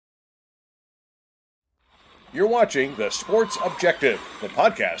You're watching The Sports Objective, the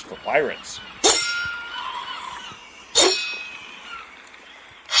podcast for Pirates.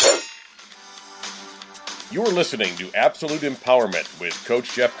 You're listening to Absolute Empowerment with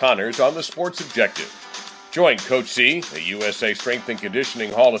Coach Jeff Connors on The Sports Objective. Join Coach C, a USA Strength and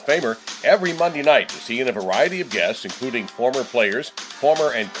Conditioning Hall of Famer, every Monday night as he and a variety of guests, including former players,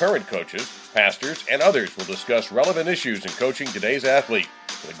 former and current coaches, pastors, and others will discuss relevant issues in coaching today's athlete,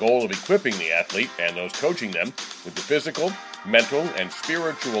 with the goal of equipping the athlete and those coaching them with the physical, mental, and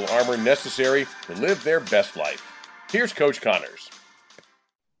spiritual armor necessary to live their best life. Here's Coach Connors.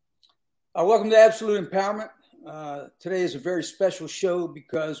 Welcome to Absolute Empowerment. Today is a very special show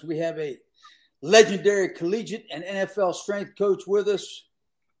because we have a legendary collegiate and NFL strength coach with us,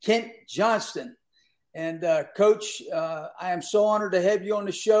 Kent Johnston. And Coach, I am so honored to have you on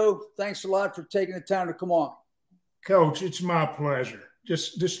the show. Thanks a lot for taking the time to come on. Coach, it's my pleasure.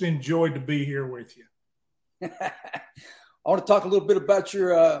 Just enjoyed to be here with you. I want to talk a little bit about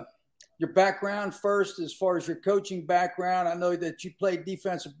your background first, as far as your coaching background. I know that you played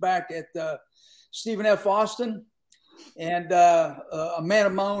defensive back at Stephen F. Austin, and a man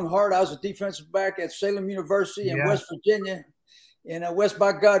of my own heart. I was a defensive back at Salem University in West Virginia, in West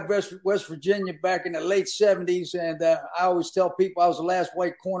Virginia back in the late 70s. And I always tell people I was the last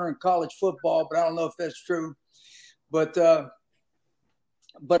white corner in college football, but I don't know if that's true.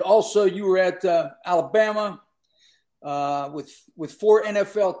 But also you were at Alabama with four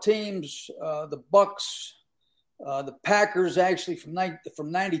NFL teams, the Bucks, the Packers, actually from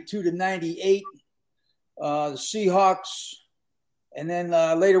 92 to 98, the Seahawks, and then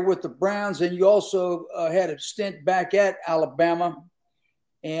later with the Browns. And you also had a stint back at Alabama.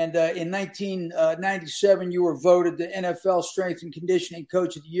 And in 1997, you were voted the NFL Strength and Conditioning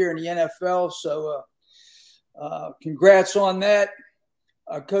Coach of the Year in the NFL. So congrats on that.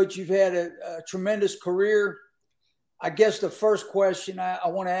 Coach, you've had a tremendous career. I guess the first question I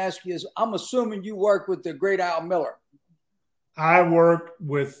want to ask you is, I'm assuming you worked with the great Al Miller. I worked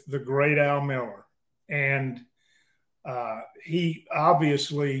with the great Al Miller, and he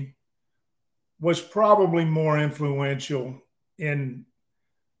obviously was probably more influential in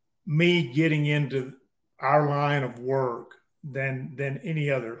me getting into our line of work than any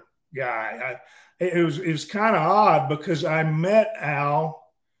other guy. It was kind of odd because I met Al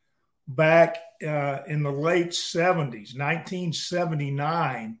back in the late 70s,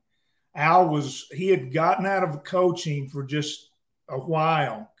 1979. He had gotten out of coaching for just a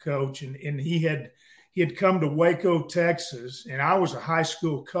while, Coach, and he had come to Waco, Texas, and I was a high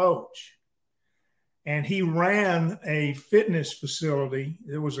school coach. And he ran a fitness facility.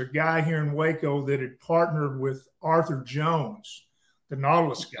 There was a guy here in Waco that had partnered with Arthur Jones, the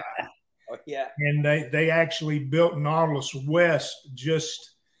Nautilus guy. Oh, yeah. And they actually built Nautilus West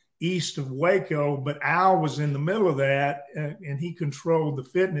just east of Waco, but Al was in the middle of that, and he controlled the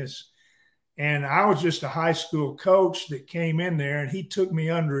fitness. And I was just a high school coach that came in there, and he took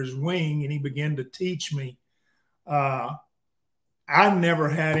me under his wing, and he began to teach me. I never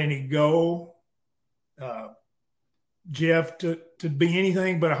had any goal, Jeff, to be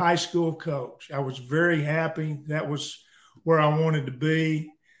anything but a high school coach. I was very happy. That was where I wanted to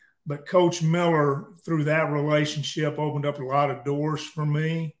be. But Coach Miller, through that relationship, opened up a lot of doors for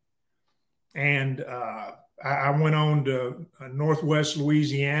me. And I went on to Northwest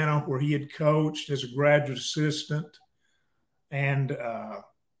Louisiana, where he had coached as a graduate assistant. And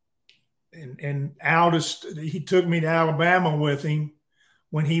Al he took me to Alabama with him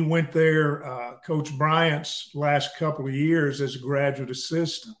when he went there, Coach Bryant's last couple of years as a graduate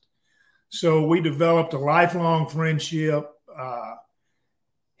assistant. So we developed a lifelong friendship.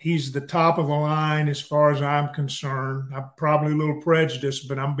 He's the top of the line as far as I'm concerned. I'm probably a little prejudiced,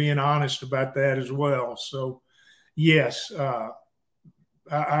 but I'm being honest about that as well. So, yes,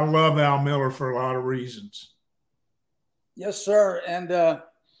 I love Al Miller for a lot of reasons. Yes, sir. And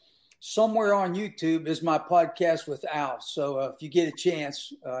somewhere on YouTube is my podcast with Al. So if you get a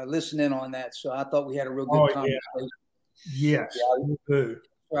chance, listen in on that. So I thought we had a real good conversation. Yes, you do.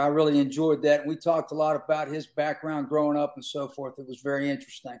 I really enjoyed that. And we talked a lot about his background growing up and so forth. It was very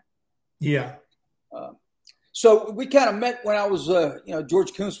interesting. Yeah. So we kind of met when I was,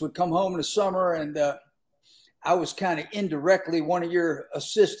 George Koonce would come home in the summer, and I was kind of indirectly one of your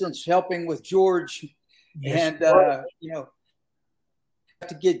assistants helping with George. Yes, and,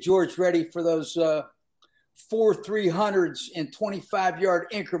 to get George ready for those 4 300s in 25-yard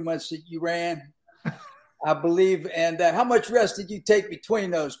increments that you ran, I believe. And how much rest did you take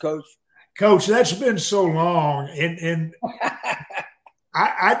between those, Coach? Coach, that's been so long. And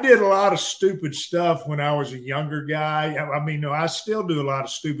I did a lot of stupid stuff when I was a younger guy. I mean, I still do a lot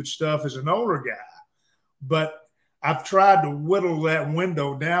of stupid stuff as an older guy. but I've tried to whittle that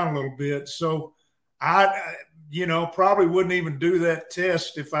window down a little bit. So I probably wouldn't even do that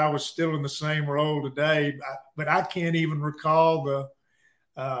test if I was still in the same role today. But I can't even recall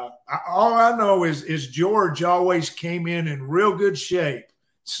all I know is George always came in real good shape.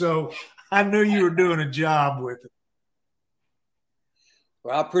 So I knew you were doing a job with it.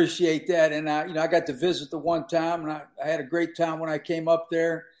 Well, I appreciate that. And I got to visit the one time, and I had a great time when I came up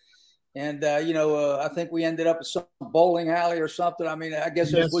there. And, I think we ended up at some bowling alley or something. I mean, I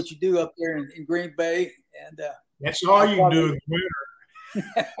guess that's what you do up there in Green Bay. And that's all you do in the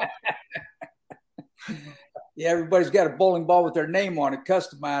winter. Yeah, everybody's got a bowling ball with their name on it,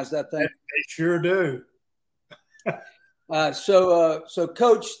 customized, I think. They sure do. So,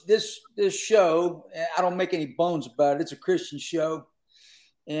 Coach, this show, I don't make any bones about it. It's a Christian show.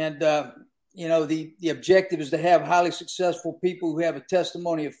 And, the objective is to have highly successful people who have a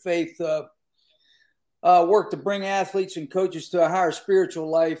testimony of faith work to bring athletes and coaches to a higher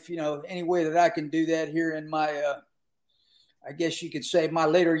spiritual life. Any way that I can do that here in my I guess you could say my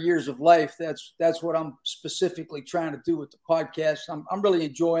later years of life. That's what I'm specifically trying to do with the podcast. I'm really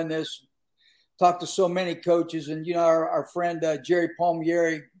enjoying this. Talked to so many coaches, and our friend Jerry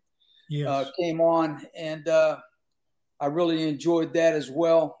Palmieri came on, and I really enjoyed that as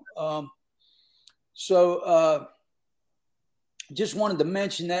well. So just wanted to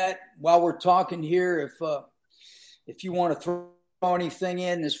mention that while we're talking here, if you want to throw anything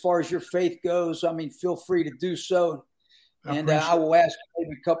in as far as your faith goes, I mean, feel free to do so. And I will ask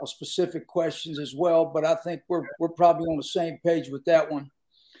maybe a couple specific questions as well, but I think we're probably on the same page with that one.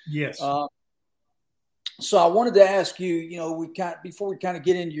 Yes. So I wanted to ask you, before we kind of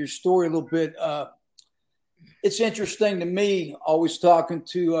get into your story a little bit, it's interesting to me, always talking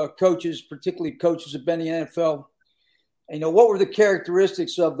to coaches, particularly coaches that have been in the NFL. What were the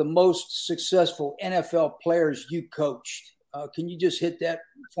characteristics of the most successful NFL players you coached? Can you just hit that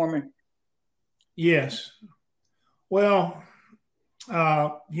for me? Yes. Well,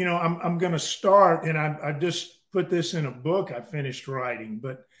 I'm going to start, and I just put this in a book I finished writing,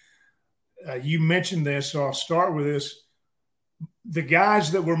 but you mentioned this, so I'll start with this. The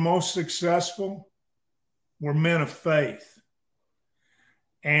guys that were most successful were men of faith,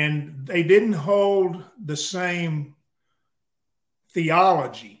 and they didn't hold the same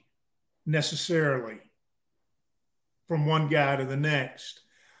theology necessarily from one guy to the next,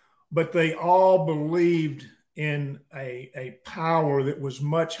 but they all believed in a power that was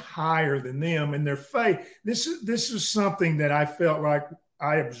much higher than them, and their faith. This is something that I felt like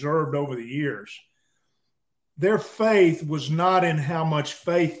I observed over the years. Their faith was not in how much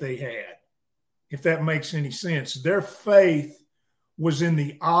faith they had, if that makes any sense. Their faith was in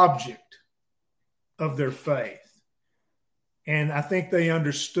the object of their faith. And I think they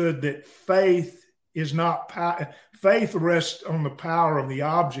understood that faith is not faith rests on the power of the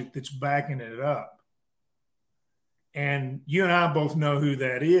object that's backing it up. And you and I both know who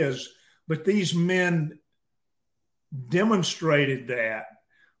that is, but these men demonstrated that,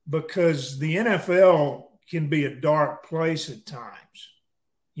 because the NFL can be a dark place at times,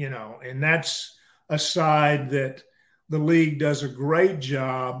 and that's a side that the league does a great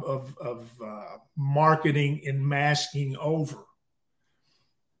job of marketing and masking over.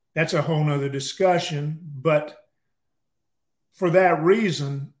 That's a whole nother discussion, but for that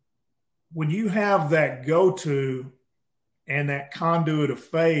reason, when you have that go-to and that conduit of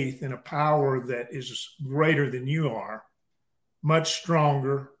faith and a power that is greater than you are, much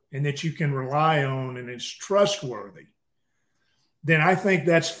stronger, and that you can rely on and is trustworthy, then I think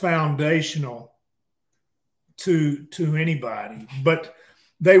that's foundational to anybody. But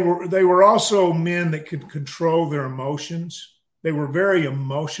they were also men that could control their emotions. They were very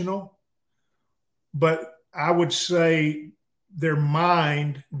emotional, but I would say their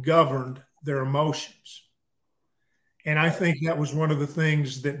mind governed their emotions. And I think that was one of the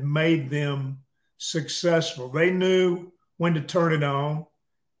things that made them successful. They knew when to turn it on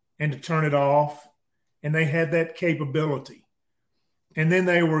and to turn it off, and they had that capability. And then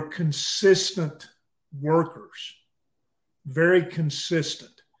they were consistent workers, very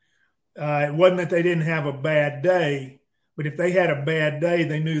consistent. It wasn't that they didn't have a bad day, but if they had a bad day,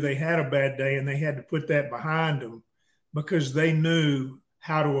 they knew they had a bad day, and they had to put that behind them because they knew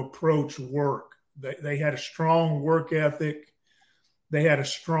how to approach work. They had a strong work ethic. They had a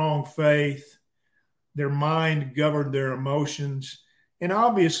strong faith. Their mind governed their emotions. And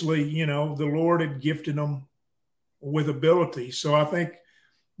obviously, the Lord had gifted them with ability. So I think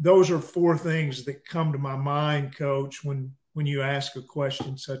those are four things that come to my mind, Coach, when you ask a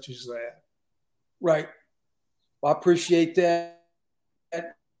question such as that. Right. Well, I appreciate that.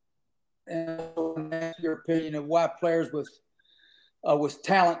 And your opinion of why players with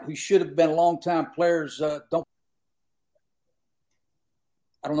talent who should have been longtime players don't.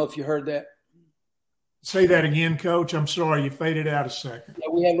 I don't know if you heard that. Say that again, Coach. I'm sorry, you faded out a second. Yeah,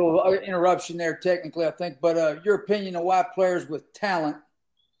 we had a little interruption there technically, I think. But your opinion of why players with talent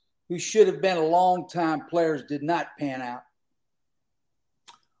who should have been longtime players did not pan out?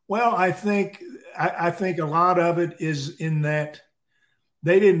 Well, I think a lot of it is in that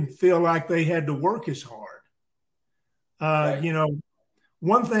they didn't feel like they had to work as hard. Right. You know,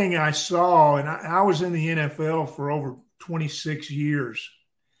 one thing I saw, and I was in the NFL for over 26 years,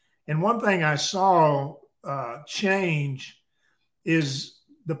 and one thing I saw change is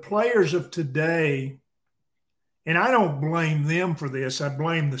the players of today, and I don't blame them for this, I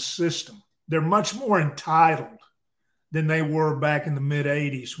blame the system. They're much more entitled than they were back in the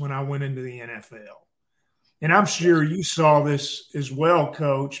mid-'80s when I went into the NFL. And I'm sure you saw this as well,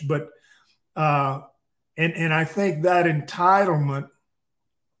 Coach, but and I think that entitlement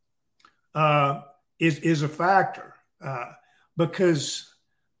is a factor because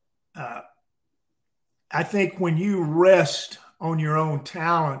I think when you rest on your own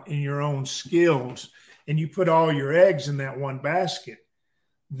talent and your own skills and you put all your eggs in that one basket,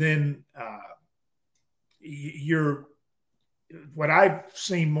 then you're – what I've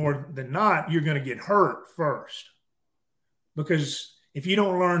seen more than not, you're going to get hurt first. Because if you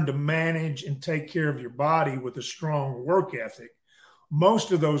don't learn to manage and take care of your body with a strong work ethic,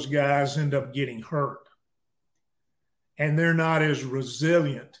 most of those guys end up getting hurt. And they're not as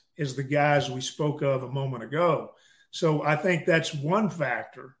resilient as the guys we spoke of a moment ago. So I think that's one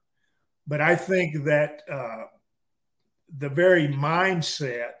factor. But I think that the very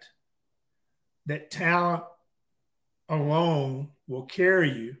mindset that talent alone will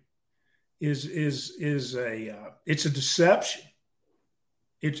carry you is it's a deception.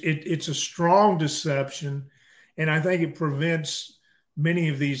 It's a strong deception, and I think it prevents many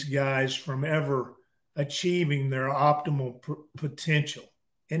of these guys from ever achieving their optimal potential.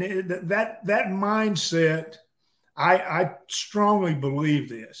 And that mindset, I strongly believe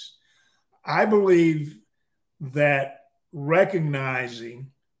this. I believe that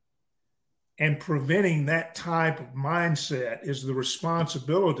recognizing and preventing that type of mindset is the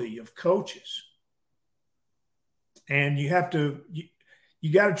responsibility of coaches. And you got to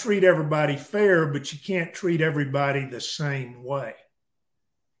treat everybody fair, but you can't treat everybody the same way.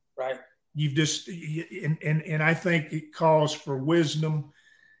 Right. And I think it calls for wisdom.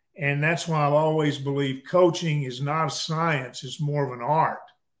 And that's why I've always believed coaching is not a science, it's more of an art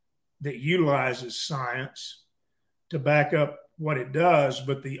that utilizes science to back up what it does.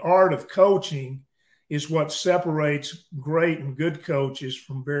 But the art of coaching is what separates great and good coaches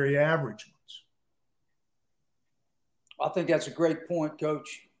from very average ones. I think that's a great point,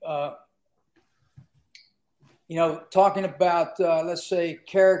 Coach. Talking about, let's say,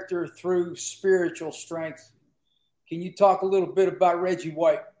 character through spiritual strength, can you talk a little bit about Reggie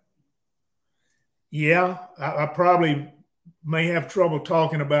White? Yeah, I probably may have trouble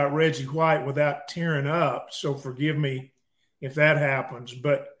talking about Reggie White without tearing up, so forgive me if that happens.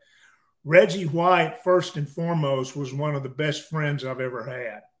 But Reggie White, first and foremost, was one of the best friends I've ever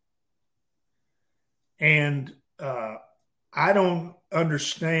had. And I don't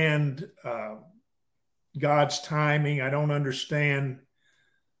understand God's timing. I don't understand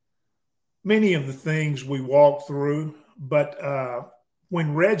many of the things we walk through. But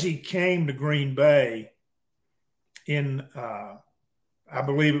when Reggie came to Green Bay in, I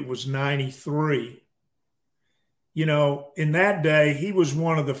believe it was 93, in that day, he was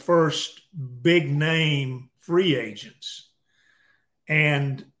one of the first big name free agents.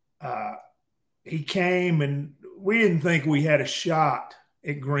 And he came, and we didn't think we had a shot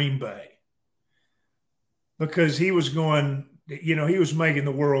at Green Bay because he was going, he was making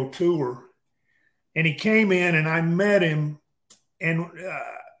the world tour. And he came in, and I met him, and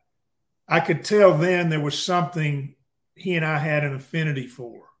I could tell then there was something he and I had an affinity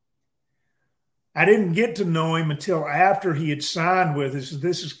for. I didn't get to know him until after he had signed with us.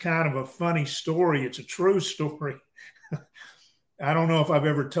 This is kind of a funny story. It's a true story. I don't know if I've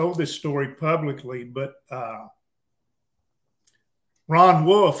ever told this story publicly, but Ron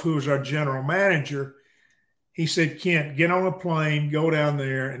Wolf, who was our general manager, he said, Kent, get on a plane, go down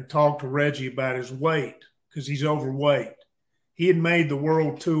there and talk to Reggie about his weight because he's overweight. He had made the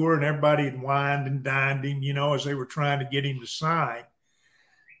world tour and everybody had wined and dined him, as they were trying to get him to sign.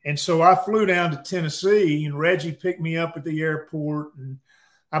 And so I flew down to Tennessee, and Reggie picked me up at the airport, and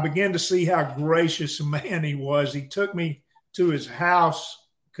I began to see how gracious a man he was. He took me to his house,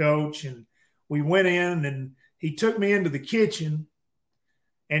 Coach, and we went in, and he took me into the kitchen,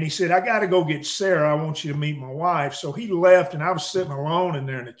 And he said, I got to go get Sarah. I want you to meet my wife. So he left, and I was sitting alone in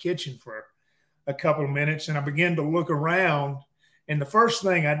there in the kitchen for a couple of minutes, and I began to look around. And the first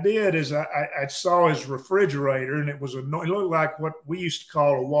thing I did is I saw his refrigerator, and it looked like what we used to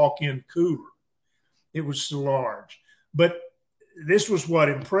call a walk-in cooler. It was so large. But this was what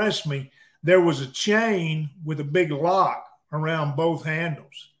impressed me. There was a chain with a big lock around both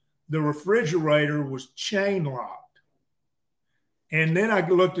handles. The refrigerator was chain locked. And then I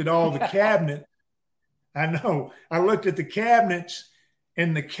looked at all the cabinets. I know. I looked at the cabinets,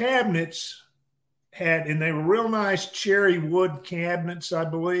 and the cabinets and they were real nice cherry wood cabinets, I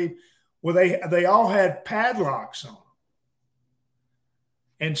believe. Well, they all had padlocks on them.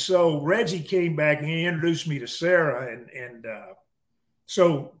 And so Reggie came back and he introduced me to Sarah.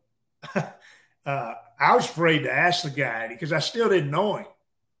 So I was afraid to ask the guy because I still didn't know him,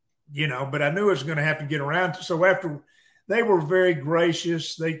 but I knew I was going to have to get around to. So after they were very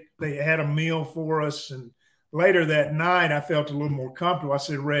gracious, they had a meal for us. And later that night, I felt a little more comfortable. I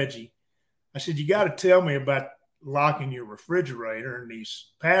said, Reggie, you got to tell me about locking your refrigerator and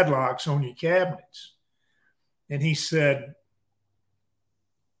these padlocks on your cabinets. And he said,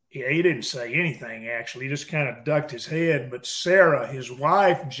 yeah, he didn't say anything, actually. He just kind of ducked his head. But Sarah, his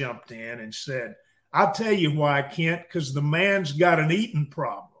wife, jumped in and said, I'll tell you why I can't, because the man's got an eating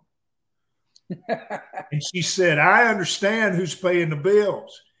problem. And she said, I understand who's paying the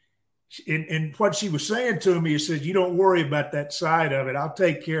bills. And what she was saying to me, she said, you don't worry about that side of it. I'll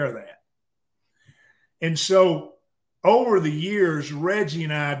take care of that. And so over the years, Reggie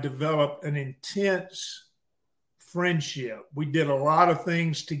and I developed an intense friendship. We did a lot of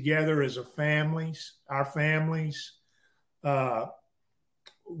things together as our families.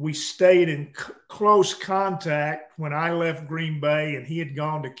 We stayed in close contact when I left Green Bay and he had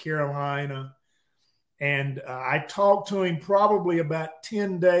gone to Carolina. And I talked to him probably about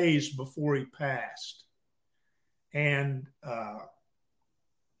 10 days before he passed. And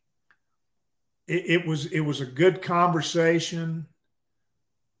it was a good conversation.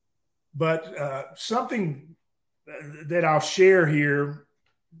 But something that I'll share here,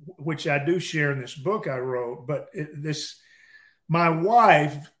 which I do share in this book I wrote, but my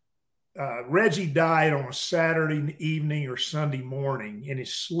wife, Reggie died on a Saturday evening or Sunday morning in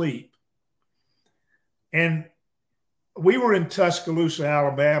his sleep. And we were in Tuscaloosa,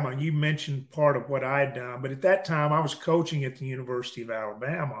 Alabama. You mentioned part of what I had done, but at that time I was coaching at the University of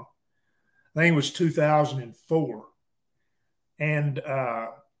Alabama. I think it was 2004. And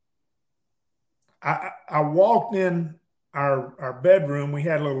I walked in our bedroom. We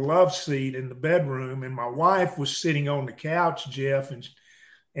had a little love seat in the bedroom, and my wife was sitting on the couch, Jeff,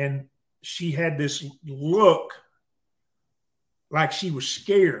 and she had this look like she was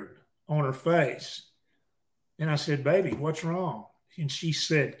scared on her face. And I said, baby, what's wrong? And she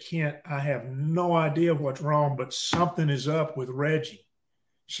said, Kent, I have no idea what's wrong, but something is up with Reggie.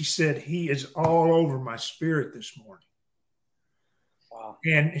 She said, he is all over my spirit this morning. Wow.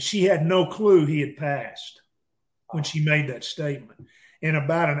 And she had no clue he had passed when she made that statement. And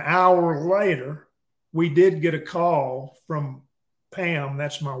about an hour later, we did get a call from Pam,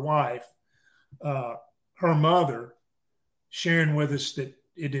 that's my wife, her mother, sharing with us that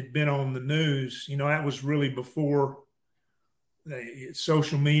it had been on the news. That was really before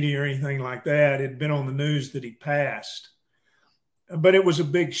social media or anything like that. It had been on the news that he passed. But it was a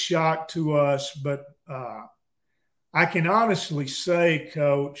big shock to us. But I can honestly say,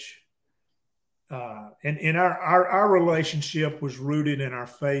 Coach, and our relationship was rooted in our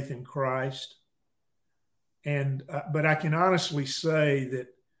faith in Christ. And but I can honestly say that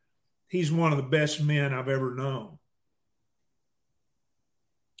he's one of the best men I've ever known.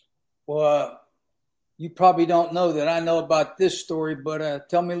 Well, you probably don't know that I know about this story, but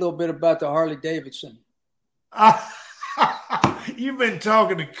tell me a little bit about the Harley Davidson. You've been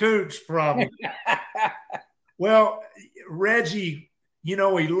talking to Koonce, probably. Well, Reggie, he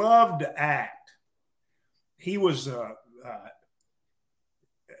loved to act. He was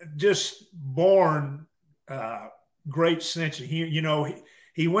just born great sense of humor.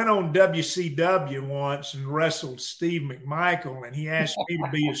 He went on WCW once and wrestled Steve McMichael, and he asked me to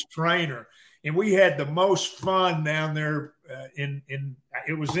be his trainer. And we had the most fun down there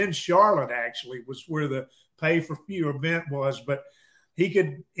it was in Charlotte, actually, was where the pay-per-view event was. But he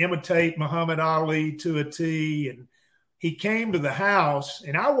could imitate Muhammad Ali to a T. And he came to the house,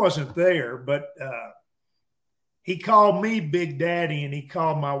 and I wasn't there, but he called me Big Daddy, and he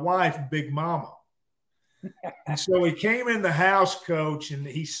called my wife Big Mama. And so he came in the house, Coach, and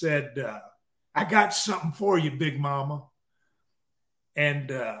he said, I got something for you, Big Mama.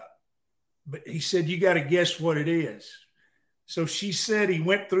 And but he said, you got to guess what it is. So she said he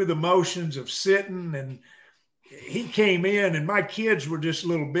went through the motions of sitting, and he came in, and my kids were just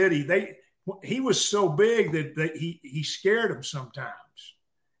little bitty. He was so big that he scared them sometimes.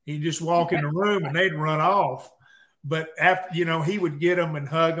 He'd just walk in the room and they'd run off. But after, he would get them and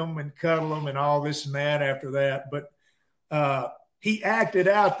hug them and cuddle them and all this and that after that. But he acted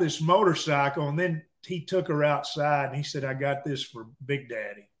out this motorcycle, and then he took her outside and he said, "I got this for Big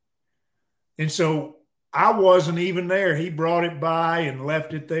Daddy." And so I wasn't even there. He brought it by and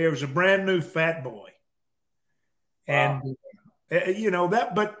left it there. It was a brand new Fat Boy. Wow. And,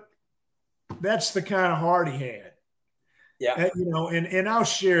 but that's the kind of heart he had. Yeah. And I'll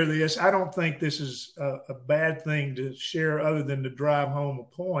share this. I don't think this is a bad thing to share other than to drive home a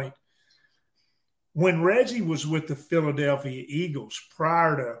point. When Reggie was with the Philadelphia Eagles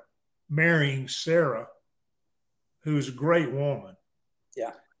prior to marrying Sarah, who's a great woman.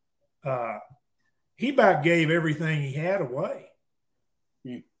 Yeah. He about gave everything he had away.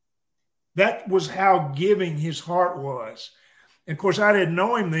 That was how giving his heart was. And of course, I didn't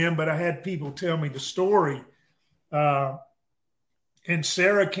know him then, but I had people tell me the story. And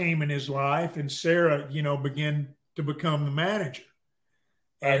Sarah came in his life, and Sarah, began to become the manager.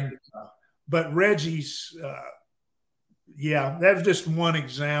 And but Reggie's, that was just one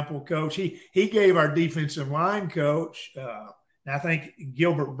example, Coach. He gave our defensive line coach, and I think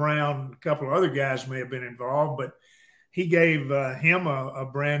Gilbert Brown, a couple of other guys may have been involved, but he gave him a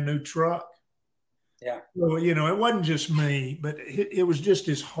brand new truck. Yeah. So, it wasn't just me, but it was just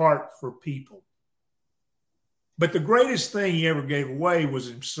his heart for people. But the greatest thing he ever gave away was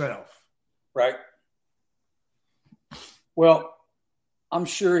himself. Right. Well, I'm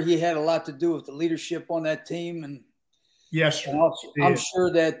sure he had a lot to do with the leadership on that team. And yes, sir. I'm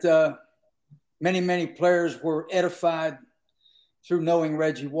sure that many, many players were edified through knowing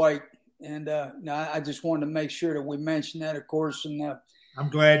Reggie White. And I just wanted to make sure that we mentioned that, of course. And I'm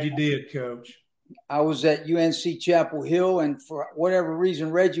glad you did, Coach. I was at UNC Chapel Hill, and for whatever reason,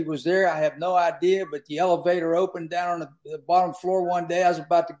 Reggie was there. I have no idea, but the elevator opened down on the bottom floor one day. I was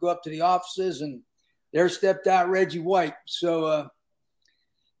about to go up to the offices, and there stepped out Reggie White. So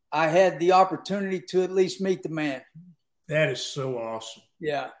I had the opportunity to at least meet the man. That is so awesome.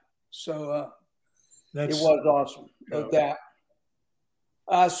 Yeah. So it was awesome, no doubt.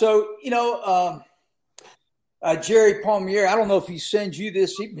 Jerry Palmieri, I don't know if he sends you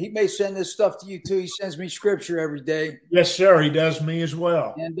this. He may send this stuff to you too. He sends me scripture every day. Yes, sir. He does me as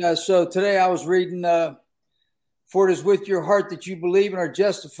well. And so today I was reading, "For it is with your heart that you believe and are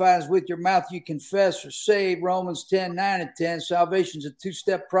justified, as with your mouth you confess or saved." Romans 10:9-10. Salvation is a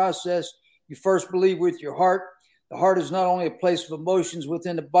two-step process. You first believe with your heart. The heart is not only a place of emotions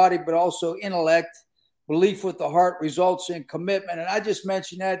within the body, but also intellect. Belief with the heart results in commitment. And I just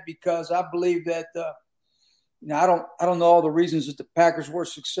mentioned that because I believe that I don't know all the reasons that the Packers were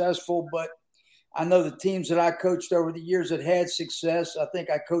successful, but I know the teams that I coached over the years that had success. I think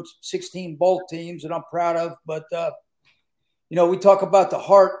I coached 16 bowl teams that I'm proud of. But, we talk about the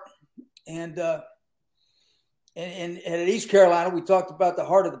heart. And at East Carolina, we talked about the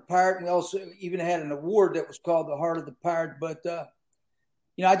heart of the Pirate. And we also even had an award that was called the Heart of the Pirate. But,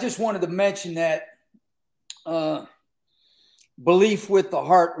 I just wanted to mention that belief with the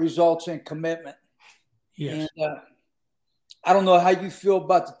heart results in commitment. Yes. And I don't know how you feel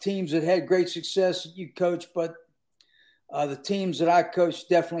about the teams that had great success that you coached, but the teams that I coached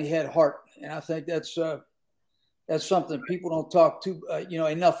definitely had heart, and I think that's something people don't talk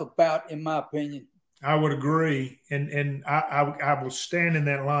enough about, in my opinion. I would agree, and I will stand in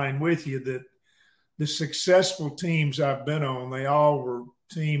that line with you that the successful teams I've been on, they all were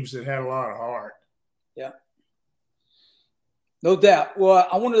teams that had a lot of heart. Yeah, no doubt. Well,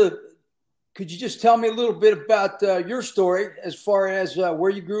 could you just tell me a little bit about your story as far as where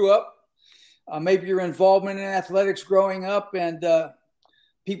you grew up, maybe your involvement in athletics growing up, and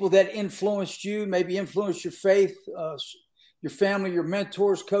people that influenced you, maybe influenced your faith, your family, your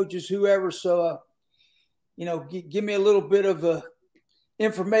mentors, coaches, whoever. So, give me a little bit of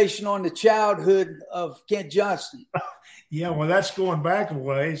information on the childhood of Kent Johnston. Yeah, well, that's going back a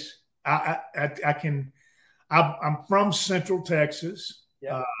ways. I'm from Central Texas.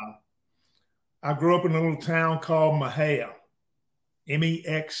 Yeah. I grew up in a little town called Mexia,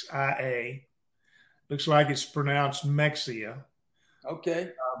 Mexia. Looks like it's pronounced Mexia.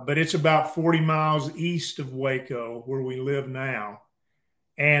 Okay. But it's about 40 miles east of Waco, where we live now.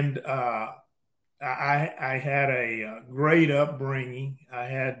 And I had a great upbringing.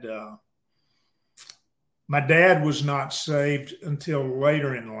 My dad was not saved until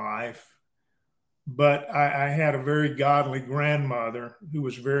later in life. But I had a very godly grandmother who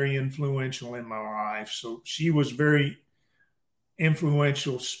was very influential in my life. So she was very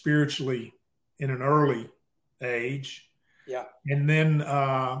influential spiritually in an early age. Yeah. And then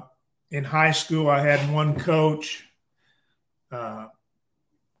in high school, I had one coach,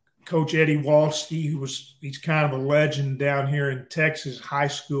 Coach Eddie Walsky, he's kind of a legend down here in Texas high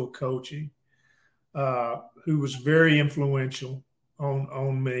school coaching, who was very influential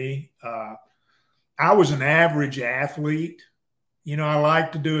on me. I was an average athlete. I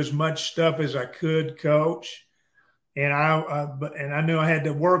liked to do as much stuff as I could coach, and I knew I had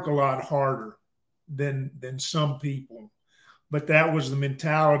to work a lot harder than some people. But that was the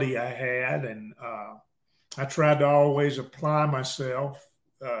mentality I had, and I tried to always apply myself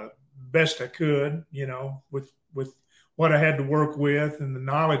best I could, with what I had to work with and the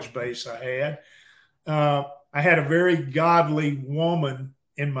knowledge base I had. I had a very godly woman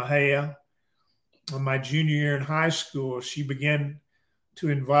in Mahia. In my junior year in high school, she began to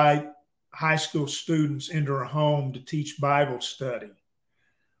invite high school students into her home to teach Bible study.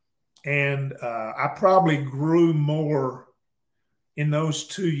 And I probably grew more in those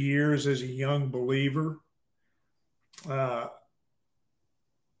 2 years as a young believer. I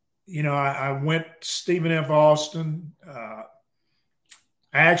went to Stephen F. Austin. I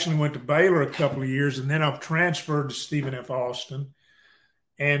actually went to Baylor a couple of years, and then I've transferred to Stephen F. Austin.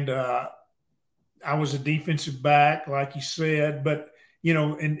 And I was a defensive back, like you said. But,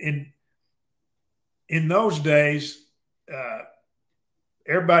 in those days,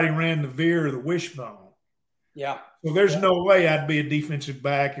 everybody ran the veer or the wishbone. Yeah. So there's no way I'd be a defensive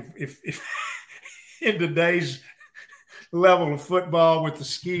back if in today's level of football with the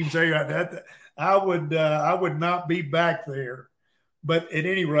schemes that I would not be back there. But at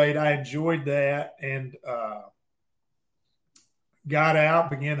any rate, I enjoyed that and got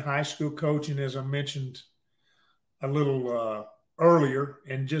out, began high school coaching, as I mentioned a little earlier,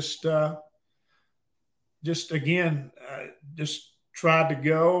 and just tried to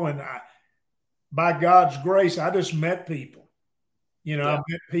go. And by God's grace, I just met people. I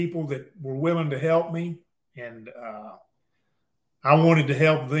met people that were willing to help me, and I wanted to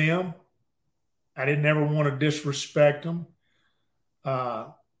help them. I didn't ever want to disrespect them.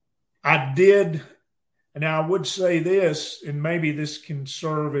 I did, and I would say this, and maybe this can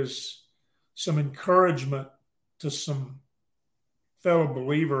serve as some encouragement to some fellow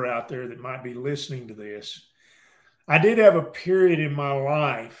believer out there that might be listening to this. I did have a period in my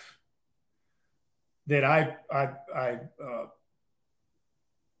life that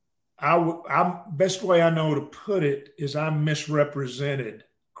best way I know to put it is I misrepresented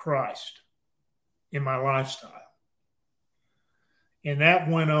Christ in my lifestyle. And that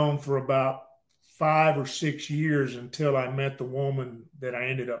went on for about 5 or 6 years until I met the woman that I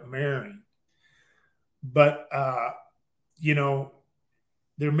ended up marrying. But,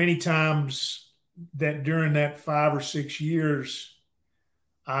 there are many times that during that 5 or 6 years,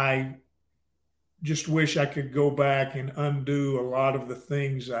 I just wish I could go back and undo a lot of the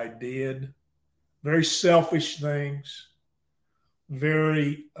things I did. Very selfish things,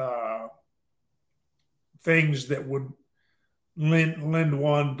 very things that would lend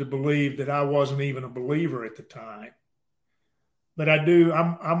one to believe that I wasn't even a believer at the time. But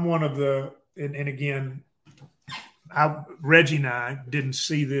I'm one of the, and again, Reggie and I didn't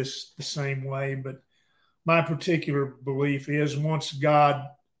see this the same way, but my particular belief is once God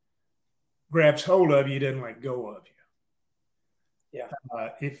grabs hold of you, he doesn't let go of you. Yeah.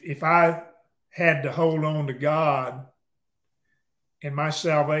 If I had to hold on to God and my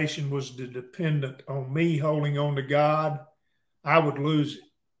salvation was dependent on me holding on to God, I would lose it.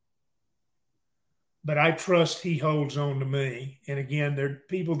 But I trust he holds on to me. And again, there are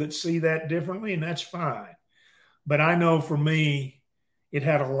people that see that differently, and that's fine. But I know for me, it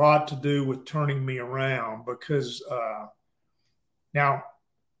had a lot to do with turning me around because now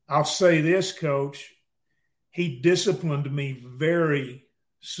I'll say this, Coach, he disciplined me very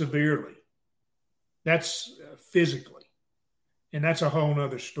severely. That's physically. And that's a whole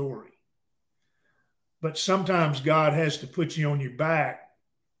nother story. But sometimes God has to put you on your back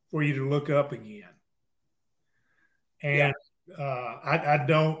for you to look up again. And I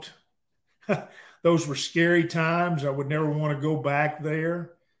don't, those were scary times. I would never want to go back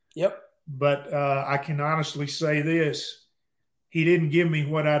there. Yep. But I can honestly say this. He didn't give me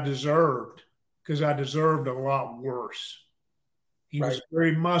what I deserved because I deserved a lot worse. He was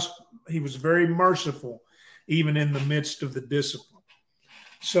very merciful, even in the midst of the discipline.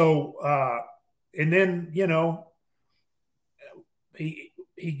 So, and then,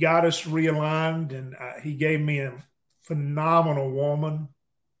 he got us realigned, and he gave me a phenomenal woman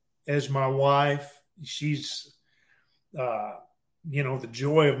as my wife. She's, the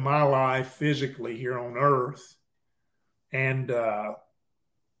joy of my life physically here on earth. And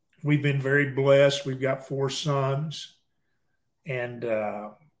we've been very blessed. We've got 4 sons. And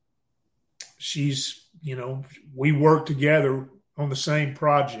she's, we work together on the same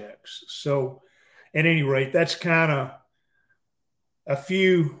projects. So at any rate, that's kind of a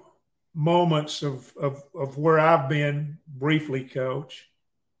few moments of where I've been briefly, Coach.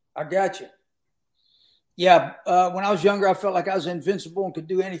 I got you. Yeah, when I was younger, I felt like I was invincible and could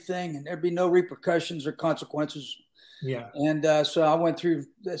do anything, and there'd be no repercussions or consequences. Yeah. And so I went through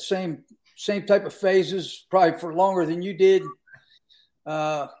the same type of phases, probably for longer than you did.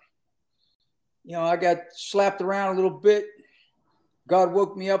 I got slapped around a little bit. God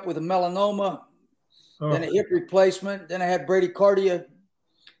woke me up with a melanoma, then a hip replacement, then I had bradycardia.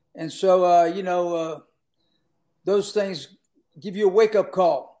 And so, those things give you a wake-up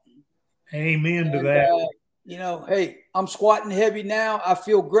call. Amen to that. Hey, I'm squatting heavy now. I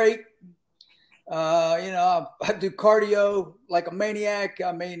feel great. I do cardio like a maniac.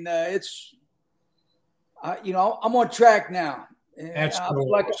 I mean, I'm on track now. That's I cool.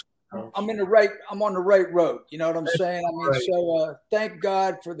 feel like I'm on the right road. You know what I'm saying? I mean, right. So thank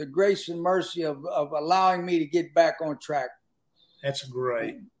God for the grace and mercy of allowing me to get back on track. That's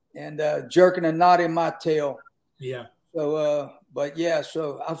great. And jerking a knot in my tail. Yeah. So,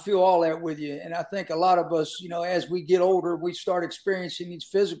 so I feel all that with you. And I think a lot of us, as we get older, we start experiencing these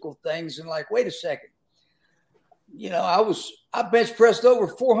physical things and like, wait a second, I bench pressed over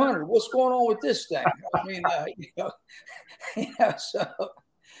 400. What's going on with this thing? I mean, so.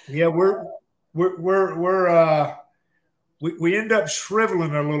 Yeah, we end up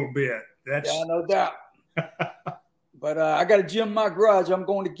shriveling a little bit. That's no doubt. But I got a gym in my garage. I'm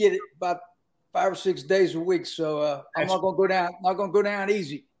going to get it about 5 or 6 days a week. So I'm not going to go down. Not going to go down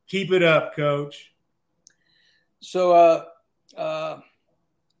easy. Keep it up, Coach. So,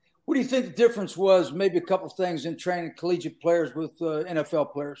 what do you think the difference was? Maybe a couple of things in training collegiate players with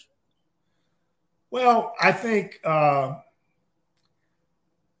NFL players. Well, I think I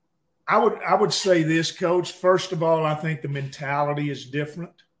would say this, Coach. First of all, I think the mentality is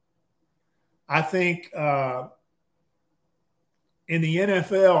different. I think in the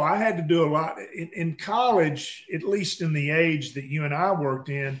NFL, I had to do a lot. In college, at least in the age that you and I worked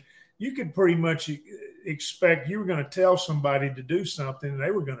in, you could pretty much expect you were going to tell somebody to do something and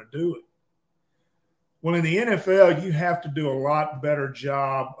they were going to do it. Well, in the NFL, you have to do a lot better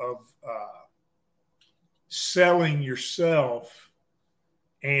job of selling yourself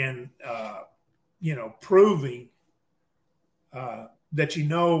and, proving that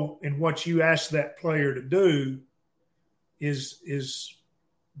and what you ask that player to do is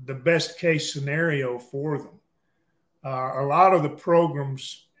the best case scenario for them. A lot of the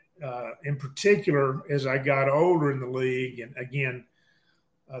programs, in particular, as I got older in the league, and again,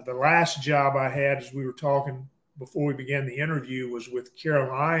 the last job I had, as we were talking before we began the interview, was with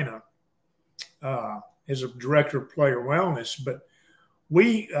Carolina as a director of player wellness. But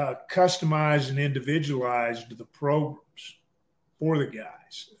we customized and individualized the programs for the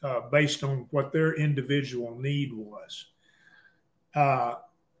guys based on what their individual need was.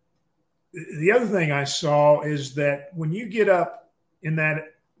 The other thing I saw is that when you get up in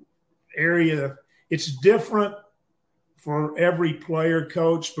that area, it's different for every player,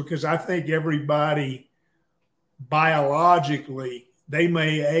 Coach, because I think everybody biologically, they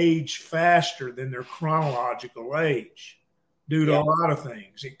may age faster than their chronological age due to a lot of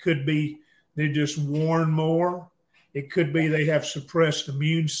things. It could be they're just worn more. It could be they have suppressed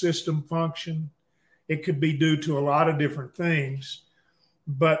immune system function. It could be due to a lot of different things.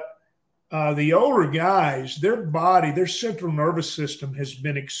 But the older guys, their body, their central nervous system has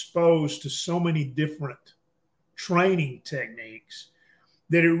been exposed to so many different training techniques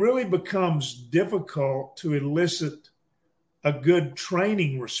that it really becomes difficult to elicit a good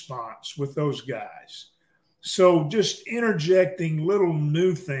training response with those guys. So just interjecting little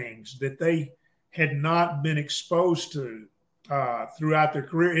new things that they had not been exposed to throughout their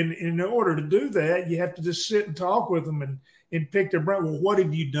career. And in order to do that, you have to just sit and talk with them and pick their brain. Well, what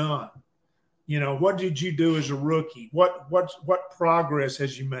have you done? What did you do as a rookie? What progress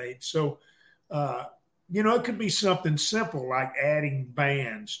has you made? So, it could be something simple like adding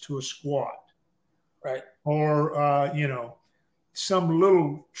bands to a squat. Right. Or, some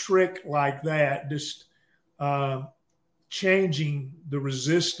little trick like that, just changing the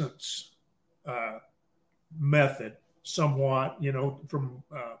resistance method somewhat, from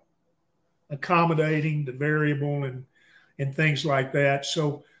accommodating the variable and things like that.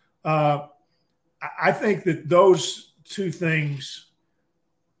 So I think that those two things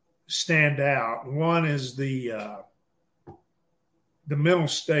stand out. One is the mental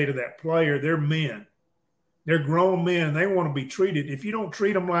state of that player. They're men. They're grown men. They want to be treated. If you don't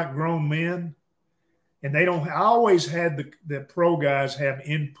treat them like grown men, and they don't, I always had the pro guys have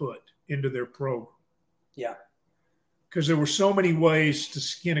input into their program. Yeah. Because there were so many ways to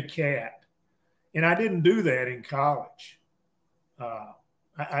skin a cat. And I didn't do that in college.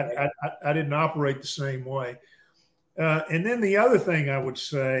 I didn't operate the same way. And then the other thing I would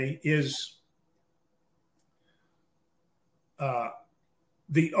say is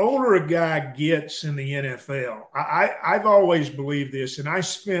the older a guy gets in the NFL, I've always believed this, and I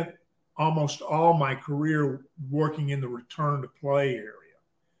spent almost all my career working in the return to play area,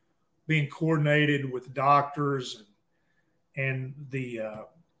 being coordinated with doctors and the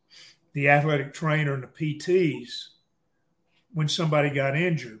athletic trainer and the PTs when somebody got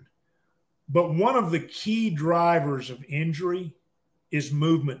injured. But one of the key drivers of injury is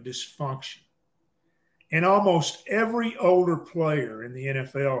movement dysfunction. And almost every older player in the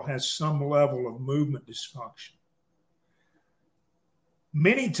NFL has some level of movement dysfunction.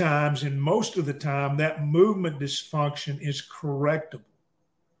 Many times, and most of the time, that movement dysfunction is correctable.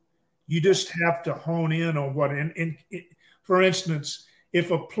 You just have to hone in on what, for instance,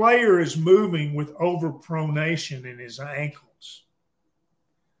 if a player is moving with overpronation in his ankles,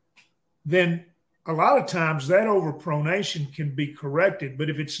 then a lot of times that overpronation can be corrected. But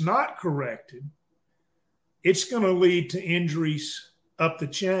if it's not corrected, it's going to lead to injuries up the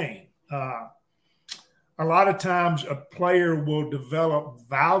chain. A lot of times a player will develop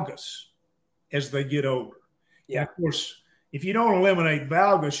valgus as they get older. Yeah. And of course, if you don't eliminate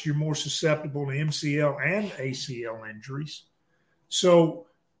valgus, you're more susceptible to MCL and ACL injuries. So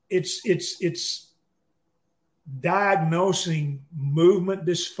it's diagnosing movement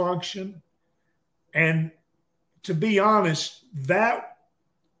dysfunction. And to be honest, that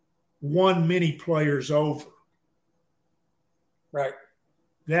won many players over. Right.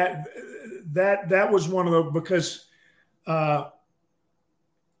 That was one of the, because they,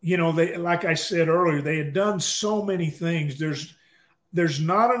 like I said earlier, they had done so many things. There's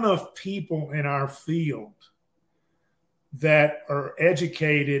not enough people in our field that are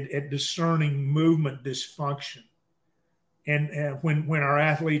educated at discerning movement dysfunction. And when our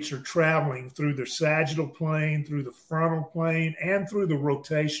athletes are traveling through the sagittal plane, through the frontal plane, and through the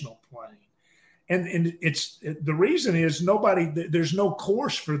rotational plane. And the reason is there's no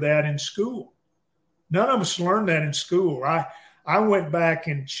course for that in school. None of us learned that in school. I went back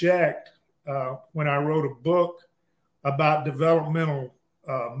and checked when I wrote a book about developmental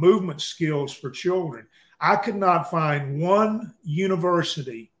movement skills for children. I could not find one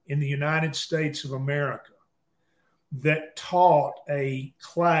university in the United States of America that taught a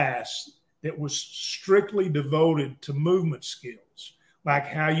class that was strictly devoted to movement skills, like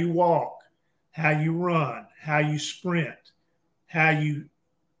how you walk, how you run, how you sprint, how you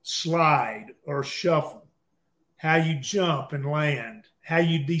slide or shuffle, how you jump and land, how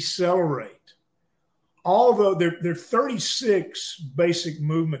you decelerate. Although there are 36 basic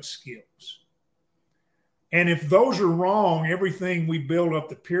movement skills. And if those are wrong, everything we build up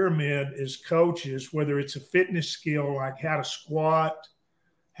the pyramid as coaches, whether it's a fitness skill like how to squat,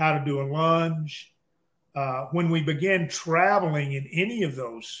 how to do a lunge, when we begin traveling in any of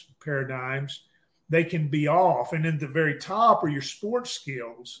those paradigms, they can be off. And at the very top are your sports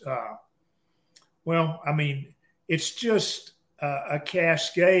skills. It's just a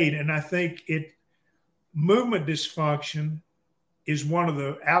cascade. And I think movement dysfunction is one of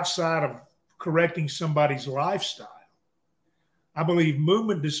the, outside of correcting somebody's lifestyle, I believe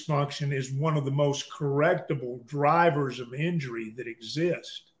movement dysfunction is one of the most correctable drivers of injury that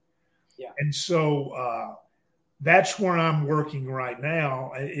exist. Yeah. And so that's where I'm working right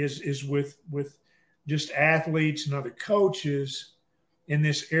now is with just athletes and other coaches in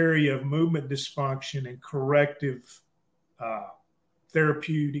this area of movement dysfunction and corrective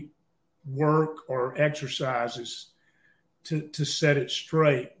therapeutic work or exercises to set it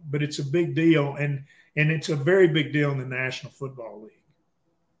straight. But it's a big deal, and it's a very big deal in the National Football League.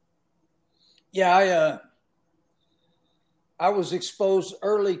 Yeah, I was exposed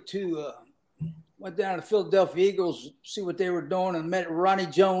early to went down to the Philadelphia Eagles, see what they were doing, and met Ronnie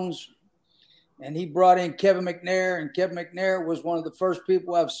Jones, and he brought in Kevin McNair, and Kevin McNair was one of the first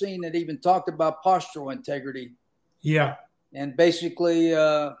people I've seen that even talked about postural integrity. Yeah. And basically,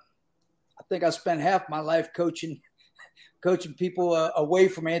 I think I spent half my life coaching people away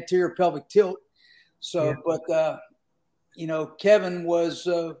from anterior pelvic tilt. So, yeah. But, Kevin was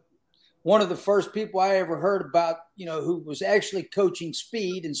one of the first people I ever heard about, who was actually coaching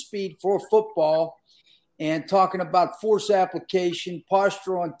speed for football and talking about force application,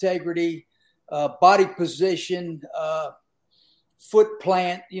 postural integrity, body position, foot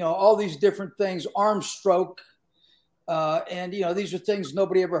plant, all these different things, arm stroke. And, these are things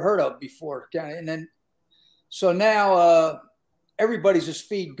nobody ever heard of before. And then, so now everybody's a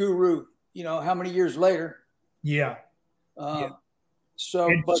speed guru, how many years later? Yeah. So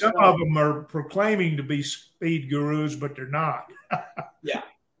and some of them are proclaiming to be speed gurus, but they're not. Yeah.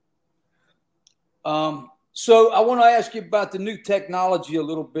 So I want to ask you about the new technology a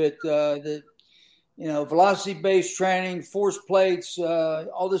little bit, the velocity-based training, force plates,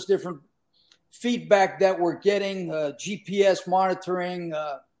 all this different feedback that we're getting, GPS monitoring,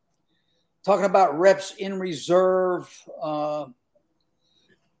 talking about reps in reserve.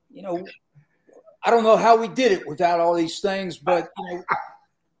 I don't know how we did it without all these things, but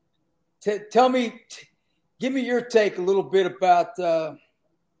give me your take a little bit about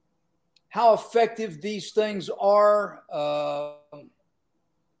how effective these things are.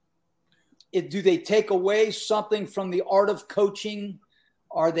 Do they take away something from the art of coaching?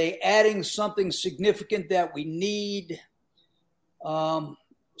 Are they adding something significant that we need?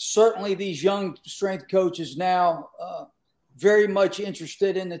 Certainly these young strength coaches now very much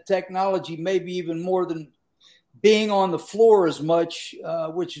interested in the technology, maybe even more than being on the floor as much,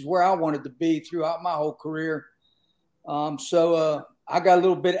 which is where I wanted to be throughout my whole career. So I got a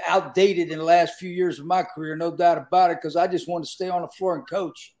little bit outdated in the last few years of my career, no doubt about it, because I just want to stay on the floor and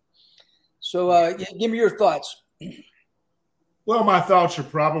coach. So give me your thoughts. Well, my thoughts are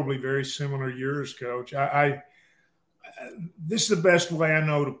probably very similar to yours, Coach. This is the best way I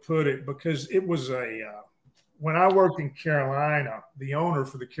know to put it, because it was when I worked in Carolina, the owner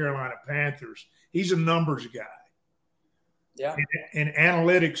for the Carolina Panthers, he's a numbers guy. Yeah. And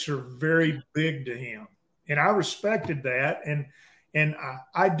analytics are very big to him. And I respected that. And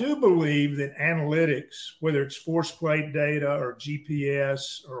I do believe that analytics, whether it's force plate data or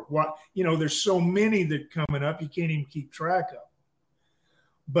GPS or what, there's so many that are coming up, you can't even keep track of.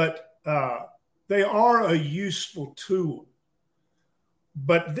 But they are a useful tool.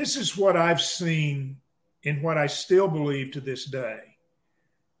 But this is what I've seen and what I still believe to this day.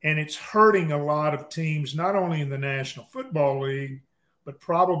 And it's hurting a lot of teams, not only in the National Football League, but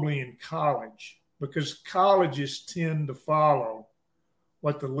probably in college, because colleges tend to follow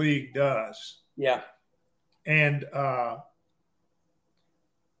what the league does. Yeah. And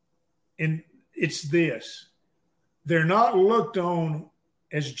it's this. They're not looked on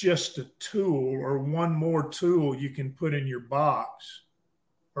as just a tool or one more tool you can put in your box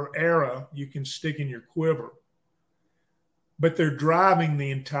or arrow you can stick in your quiver. But they're driving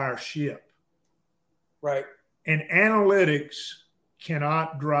the entire ship. Right. And analytics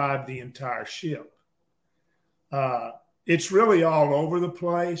cannot drive the entire ship. It's really all over the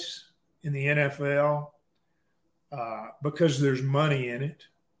place in the NFL because there's money in it.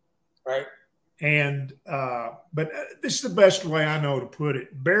 Right. And but this is the best way I know to put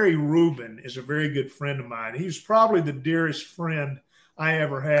it. Barry Rubin is a very good friend of mine. He was probably the dearest friend I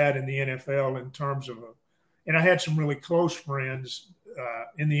ever had in the NFL in terms of and I had some really close friends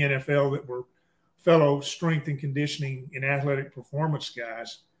in the NFL that were fellow strength and conditioning and athletic performance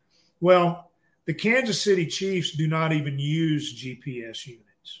guys. Well, the Kansas City Chiefs do not even use GPS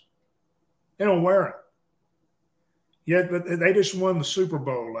units. They don't wear them. Yet, but they just won the Super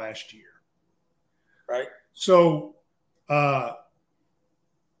Bowl last year. Right. So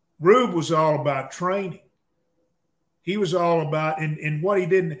Rube was all about training. He was all about, and what he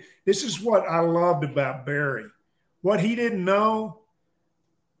didn't, this is what I loved about Barry. What he didn't know,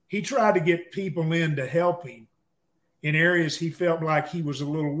 he tried to get people in to help him in areas he felt like he was a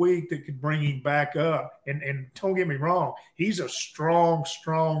little weak that could bring him back up. And don't get me wrong, he's a strong,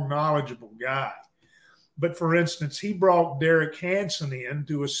 knowledgeable guy. But for instance, he brought Derek Hansen in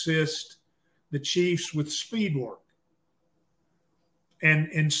to assist the Chiefs with speed work.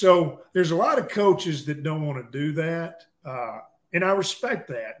 And so there's a lot of coaches that don't want to do that. And I respect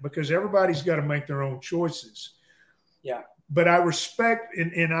that because everybody's got to make their own choices. Yeah. But I respect,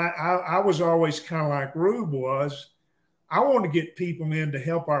 and I was always kind of like Rube was, I want to get people in to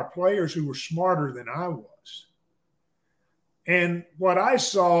help our players who were smarter than I was. And what I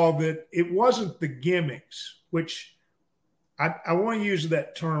saw that it wasn't the gimmicks, which I want to use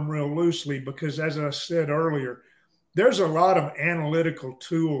that term real loosely because as I said earlier, there's a lot of analytical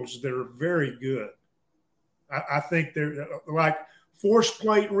tools that are very good. I think they're like force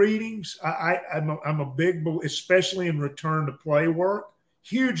plate readings. I'm a big, especially in return to play work,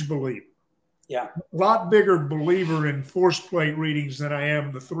 huge believer. Yeah. A lot bigger believer in force plate readings than I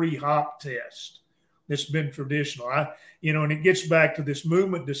am the 3-hop test that's been traditional. And it gets back to this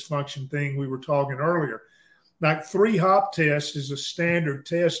movement dysfunction thing we were talking earlier. Like 3-hop test is a standard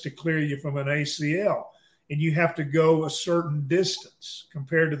test to clear you from an ACL. and you have to go a certain distance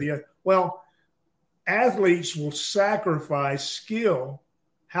compared to the other. Well, athletes will sacrifice skill,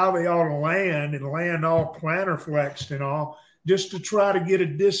 how they ought to land and land all plantar flexed and all, just to try to get a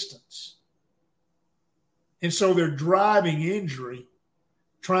distance. And so they're driving injury,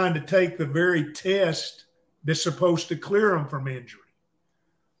 trying to take the very test that's supposed to clear them from injury.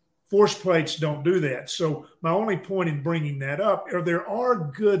 Force plates don't do that. So my only point in bringing that up are there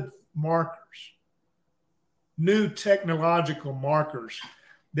are good markers, new technological markers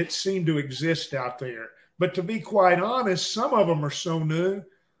that seem to exist out there. But to be quite honest, some of them are so new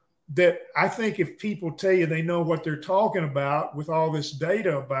that I think if people tell you they know what they're talking about with all this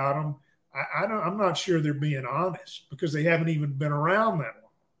data about them, I'm not sure they're being honest because they haven't even been around that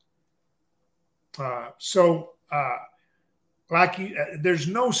long. There's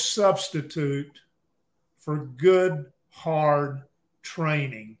no substitute for good, hard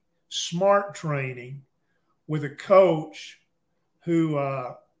training, smart training with a coach who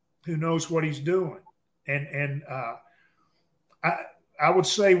knows what he's doing. And I would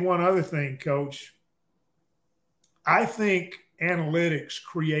say one other thing, Coach. I think analytics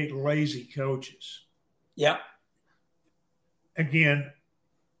create lazy coaches. Yeah. Again,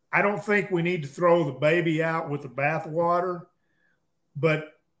 I don't think we need to throw the baby out with the bathwater,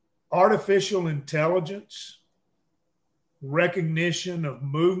 but artificial intelligence, recognition of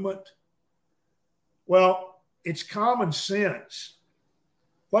movement, well, it's common sense.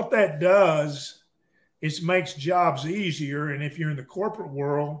 What that does is makes jobs easier. And if you're in the corporate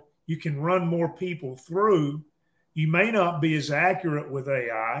world, you can run more people through. You may not be as accurate with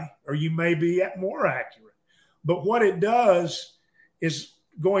AI, or you may be more accurate. But what it does is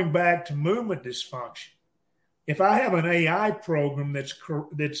going back to movement dysfunction. If I have an AI program that's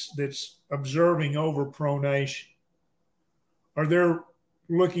observing overpronation, or they're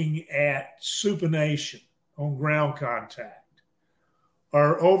looking at supination on ground contact,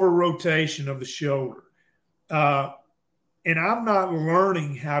 or over rotation of the shoulder, and I'm not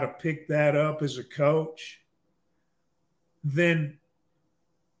learning how to pick that up as a coach, then,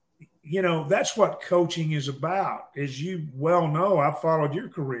 that's what coaching is about. As you well know, I've followed your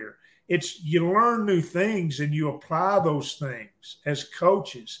career. It's you learn new things and you apply those things as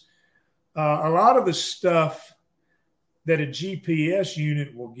coaches. A lot of the stuff that a GPS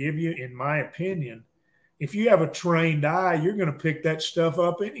unit will give you, in my opinion, if you have a trained eye, you're going to pick that stuff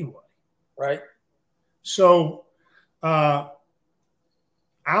up anyway. Right. So I'm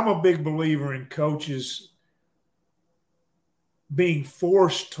a big believer in coaches being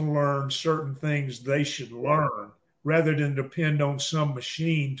forced to learn certain things they should learn rather than depend on some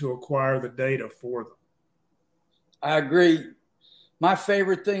machine to acquire the data for them. I agree. My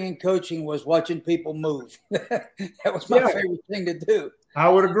favorite thing in coaching was watching people move. That was my favorite thing to do. I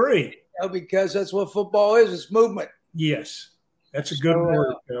would agree. Because that's what football is. It's movement. Yes. That's a good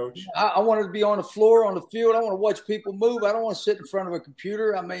word, Coach. I wanted to be on the floor, on the field. I want to watch people move. I don't want to sit in front of a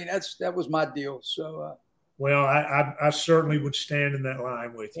computer. I mean, that was my deal. So, well, I certainly would stand in that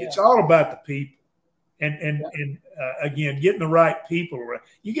line with you. Yeah. It's all about the people, and again, getting the right people around.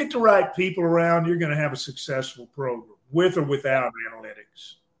 You get the right people around, you're going to have a successful program, with or without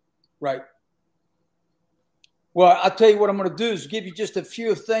analytics. Right. Well, I'll tell you what I'm going to do is give you just a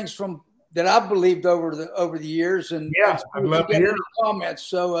few things that I've believed over the years, and I'd love to hear comments.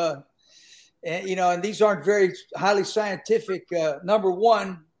 So, and these aren't very highly scientific. Number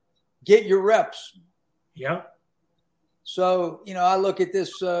one, get your reps. Yeah. So, I look at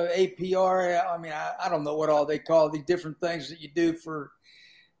this APR. I mean, I don't know what all they call the different things that you do for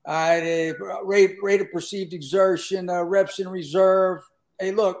rate of perceived exertion, reps in reserve.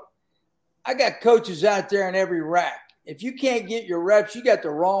 Hey, look, I got coaches out there in every rack. If you can't get your reps, you got the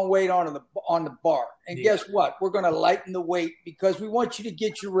wrong weight on the bar. And guess what? We're going to lighten the weight because we want you to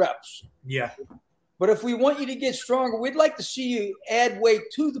get your reps. Yeah. But if we want you to get stronger, we'd like to see you add weight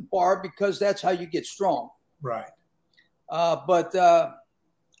to the bar because that's how you get strong. Right. But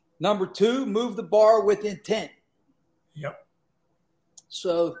number two, move the bar with intent. Yep.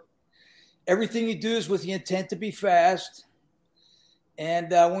 So everything you do is with the intent to be fast.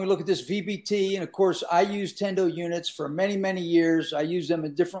 And when we look at this VBT, and of course, I use Tendo units for many, many years. I use them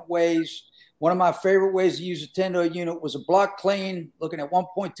in different ways. One of my favorite ways to use a Tendo unit was a block clean, looking at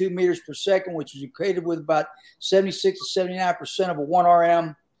 1.2 meters per second, which was equated with about 76 to 79% of a 1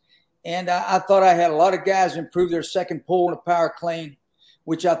 RM. And I thought I had a lot of guys improve their second pull in a power clean,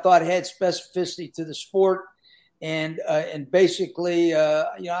 which I thought had specificity to the sport. And basically,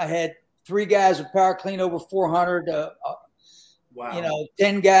 I had 3 guys at power clean over 400. Wow.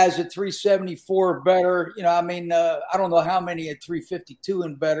 10 guys at 374 or better. I don't know how many at 352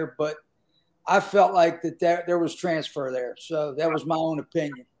 and better, but I felt like that there was transfer there. So that was my own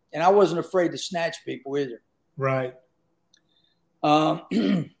opinion. And I wasn't afraid to snatch people either. Right.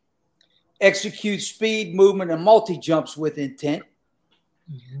 Execute speed, movement, and multi-jumps with intent.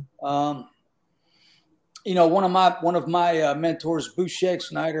 Mm-hmm. One of my mentors, Boucher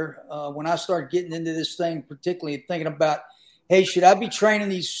Snyder, when I started getting into this thing, particularly thinking about, hey, should I be training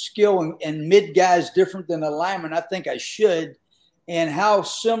these skill and mid guys different than the linemen? I think I should. And how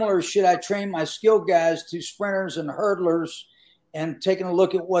similar should I train my skill guys to sprinters and hurdlers, and taking a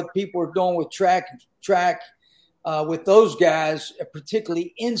look at what people are doing with track with those guys,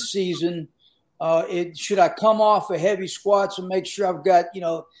 particularly in season. Should I come off of heavy squats and make sure I've got,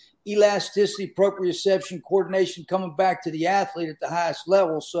 elasticity, proprioception, coordination coming back to the athlete at the highest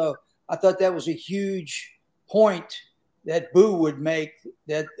level? So I thought that was a huge point that Boo would make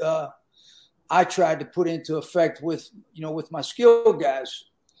that I tried to put into effect with my skill guys.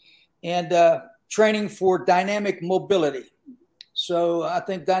 And training for dynamic mobility. So I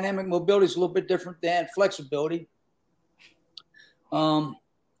think dynamic mobility is a little bit different than flexibility.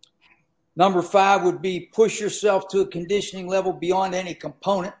 Number 5 would be push yourself to a conditioning level beyond any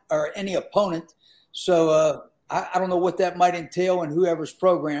component or any opponent. So I don't know what that might entail in whoever's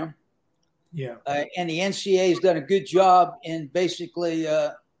program. Yeah. And the NCAA has done a good job in basically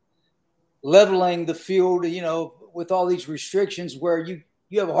leveling the field, with all these restrictions where you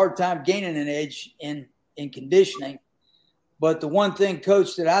have a hard time gaining an edge in conditioning. But the one thing,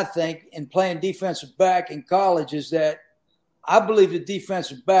 Coach, that I think in playing defensive back in college is that I believe the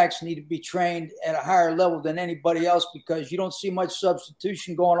defensive backs need to be trained at a higher level than anybody else, because you don't see much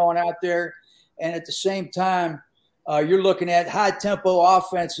substitution going on out there. And at the same time, you're looking at high-tempo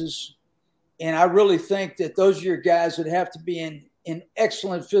offenses. And I really think that those are your guys that have to be in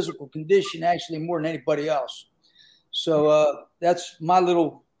excellent physical condition, actually more than anybody else. So that's my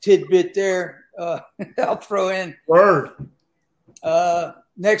little tidbit there. I'll throw in. Word.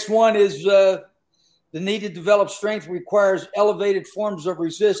 Next one is the need to develop strength requires elevated forms of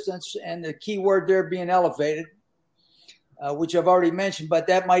resistance, and the key word there being elevated, which I've already mentioned, but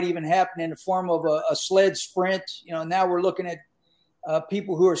that might even happen in the form of a sled sprint. Now we're looking at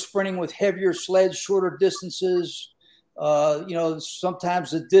people who are sprinting with heavier sleds, shorter distances.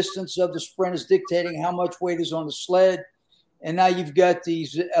 Sometimes the distance of the sprint is dictating how much weight is on the sled. And now you've got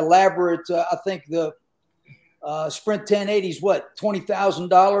these elaborate, I think the Sprint 1080 is what,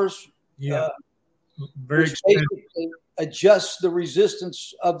 $20,000? Yeah. Very expensive. Adjusts the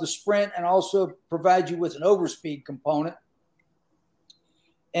resistance of the sprint and also provides you with an overspeed component.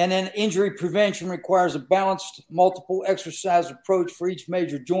 And then injury prevention requires a balanced multiple exercise approach for each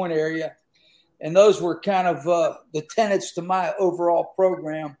major joint area. And those were kind of the tenets to my overall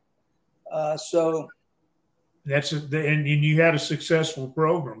program. So and you had a successful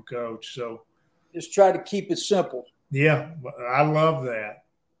program, Coach. So just try to keep it simple. Yeah, I love that.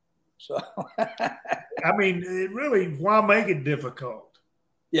 So I mean, it really, why make it difficult?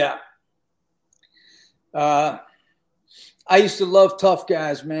 Yeah. I used to love tough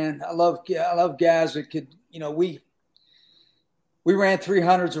guys, man. I love guys that could, we ran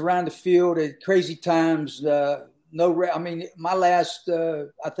 300s around the field at crazy times. My last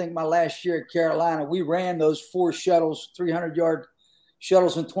year at Carolina, we ran those 4 shuttles, 300-yard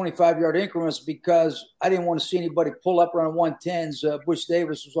shuttles in 25-yard increments, because I didn't want to see anybody pull up around 110s. Butch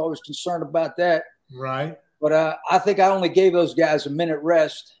Davis was always concerned about that. Right. But I think I only gave those guys a minute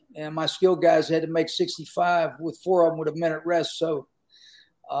rest, and my skill guys had to make 65 with 4 of them with a minute rest. So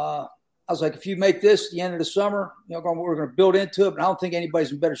I was like, if you make this at the end of the summer, we're going to build into it. But I don't think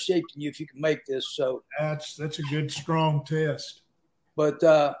anybody's in better shape than you if you can make this. So that's a good, strong test. But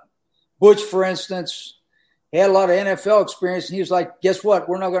Butch, for instance, he had a lot of NFL experience, and he was like, guess what?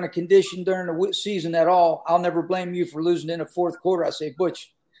 We're not going to condition during the season at all. I'll never blame you for losing in the fourth quarter. I say,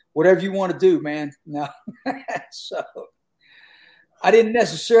 Butch, whatever you want to do, man. No. So I didn't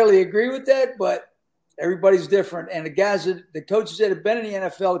necessarily agree with that, but everybody's different. And the coaches that have been in the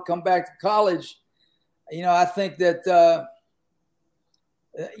NFL to come back to college, I think that,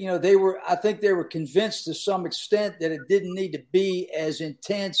 they were convinced to some extent that it didn't need to be as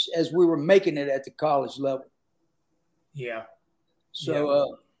intense as we were making it at the college level. Yeah.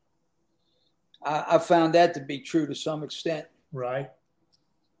 So I found that to be true to some extent. Right.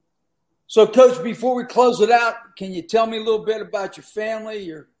 So, Coach, before we close it out, can you tell me a little bit about your family,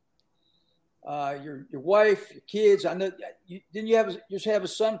 your wife, your kids? I know didn't you have a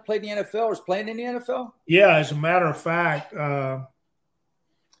son play in the NFL or is playing in the NFL? Yeah, as a matter of fact, I'll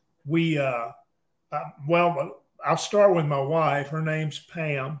start with my wife. Her name's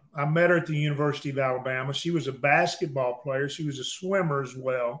Pam. I met her at the University of Alabama. She was a basketball player. She was a swimmer as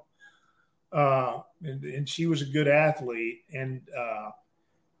well. and she was a good athlete. And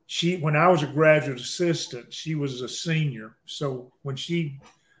when I was a graduate assistant, she was a senior. So when she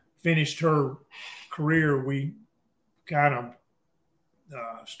finished her career, we kind of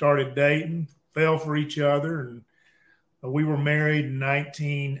started dating, fell for each other, and we were married in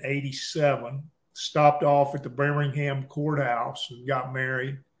 1987. Stopped off at the Birmingham courthouse and got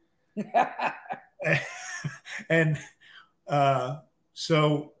married. And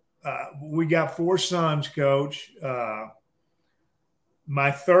so we got 4 sons, Coach.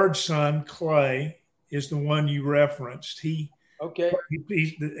 My third son, Clay, is the one you referenced. He's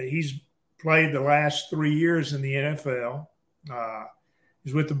played the last 3 years in the NFL.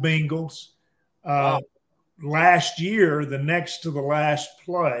 He's with the Bengals. Wow. Last year, the next to the last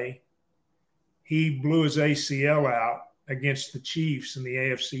play, he blew his ACL out against the Chiefs in the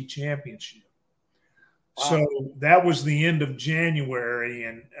AFC Championship. Wow. So that was the end of January,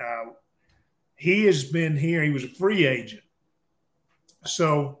 and he has been here. He was a free agent.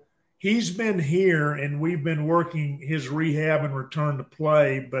 So he's been here, and we've been working his rehab and return to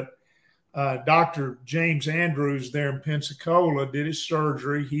play. But Dr. James Andrews there in Pensacola did his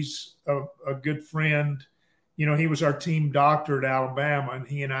surgery. He's a good friend. You know, he was our team doctor at Alabama, and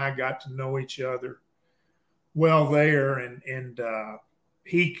he and I got to know each other well there. And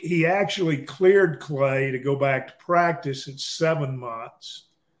he actually cleared Clay to go back to practice at 7 months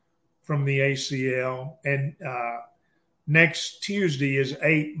from the ACL. And next Tuesday is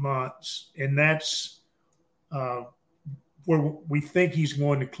 8 months, and that's where we think he's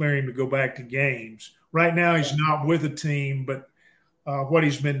going to clear him to go back to games. Right now, he's not with a team, but what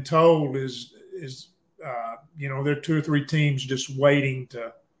he's been told is there are 2 or 3 teams just waiting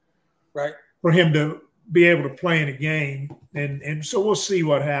for him to be able to play in a game, and so we'll see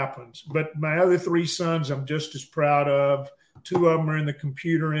what happens. But my other 3 sons, I'm just as proud of. 2 of them are in the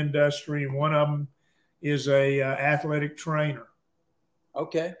computer industry, and one of them is a athletic trainer.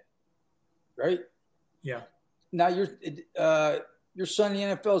 Okay, great. Yeah. Now your son in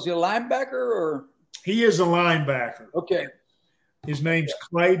the NFL, is he a linebacker or? He is a linebacker. Okay. His name's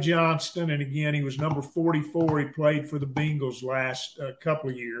Clay Johnston, and again, he was number 44. He played for the Bengals last couple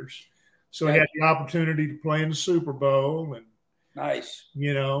of years, so he had the opportunity to play in the Super Bowl. And nice.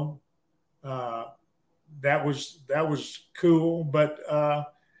 You know, that was cool. But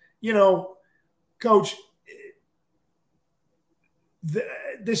Coach,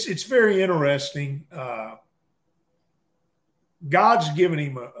 it's very interesting. God's given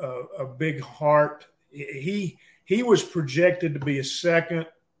him a big heart. He was projected to be a second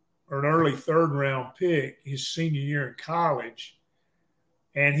or an early 3rd round pick his senior year in college,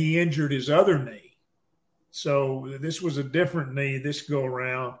 and he injured his other knee. So this was a different knee this go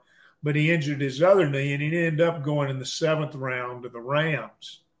around, but he injured his other knee, and he ended up going in the 7th round to the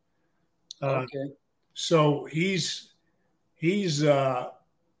Rams. Okay. So he's you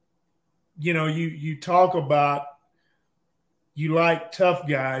talk about, you like tough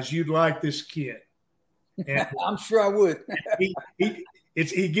guys, you'd like this kid. And I'm sure I would.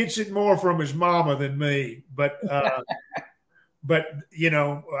 he gets it more from his mama than me, but I'm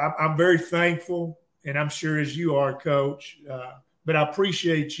very thankful, and I'm sure as you are, Coach. But I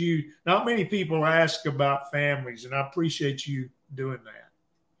appreciate you. Not many people ask about families, and I appreciate you doing that.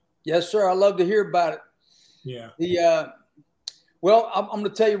 Yes, sir. I love to hear about it. Yeah. Well, I'm going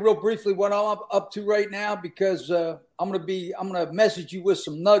to tell you real briefly what I'm up to right now, because I'm going to message you with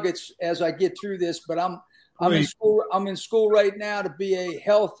some nuggets as I get through this. But I'm in school. I'm in school right now to be a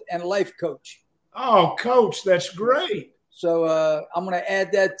health and life coach. Oh, Coach, that's great. So I'm going to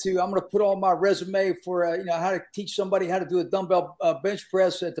add that I'm going to put on my resume for how to teach somebody how to do a dumbbell bench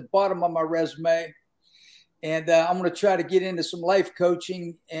press at the bottom of my resume. And I'm going to try to get into some life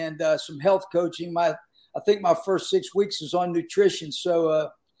coaching and some health coaching. I think my first 6 weeks is on nutrition. So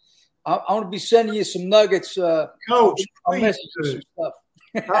I'm going to be sending you some nuggets. Coach, please do.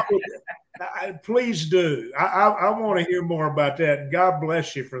 Please do. I want to hear more about that. And God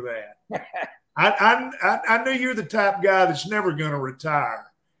bless you for that. I knew you're the type of guy that's never going to retire.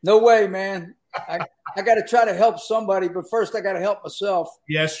 No way, man. I got to try to help somebody, but first I got to help myself.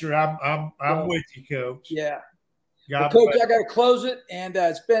 Yes, sir. I'm with you, Coach. Yeah. Coach, I got to close it, and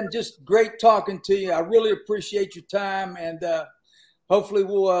it's been just great talking to you. I really appreciate your time, and hopefully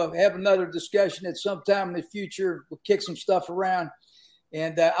we'll have another discussion at some time in the future. We'll kick some stuff around,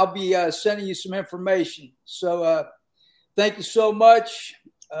 and I'll be sending you some information. So thank you so much.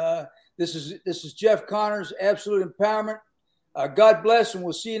 This is Jeff Connors, Absolute Empowerment. God bless, and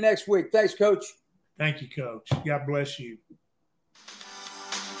we'll see you next week. Thanks, Coach. Thank you, Coach. God bless you.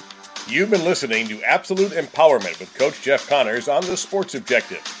 You've been listening to Absolute Empowerment with Coach Jeff Connors on The Sports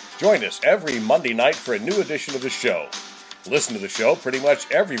Objective. Join us every Monday night for a new edition of the show. Listen to the show pretty much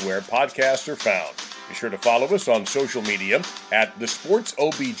everywhere podcasts are found. Be sure to follow us on social media at The Sports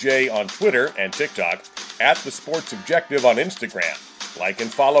OBJ on Twitter and TikTok, at The Sports Objective on Instagram. Like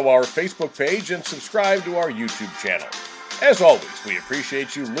and follow our Facebook page and subscribe to our YouTube channel. As always, we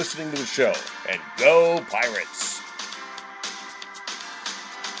appreciate you listening to the show. And go Pirates!